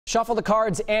Shuffle the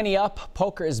cards, ante up.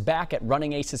 Poker is back at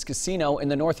Running Aces Casino in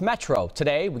the North Metro.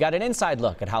 Today, we got an inside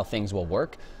look at how things will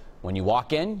work. When you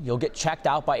walk in, you'll get checked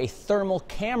out by a thermal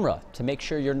camera to make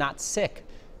sure you're not sick.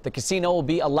 The casino will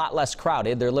be a lot less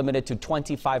crowded. They're limited to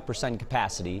 25%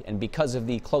 capacity, and because of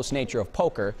the close nature of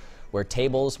poker, where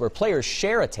players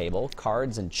share a table,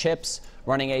 cards and chips,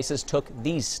 Running Aces took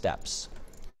these steps.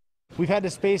 We've had to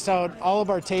space out all of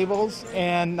our tables,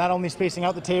 and not only spacing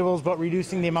out the tables, but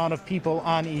reducing the amount of people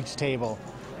on each table.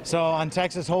 So on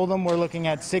Texas Hold'em, we're looking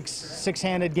at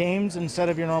six-handed games instead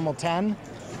of your normal 10.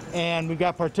 And we've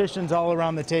got partitions all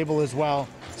around the table as well,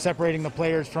 separating the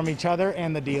players from each other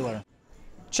and the dealer.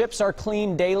 Chips are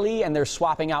cleaned daily, and they're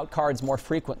swapping out cards more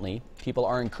frequently. People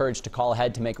are encouraged to call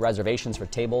ahead to make reservations for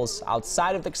tables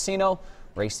outside of the casino.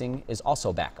 Racing is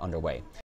also back underway.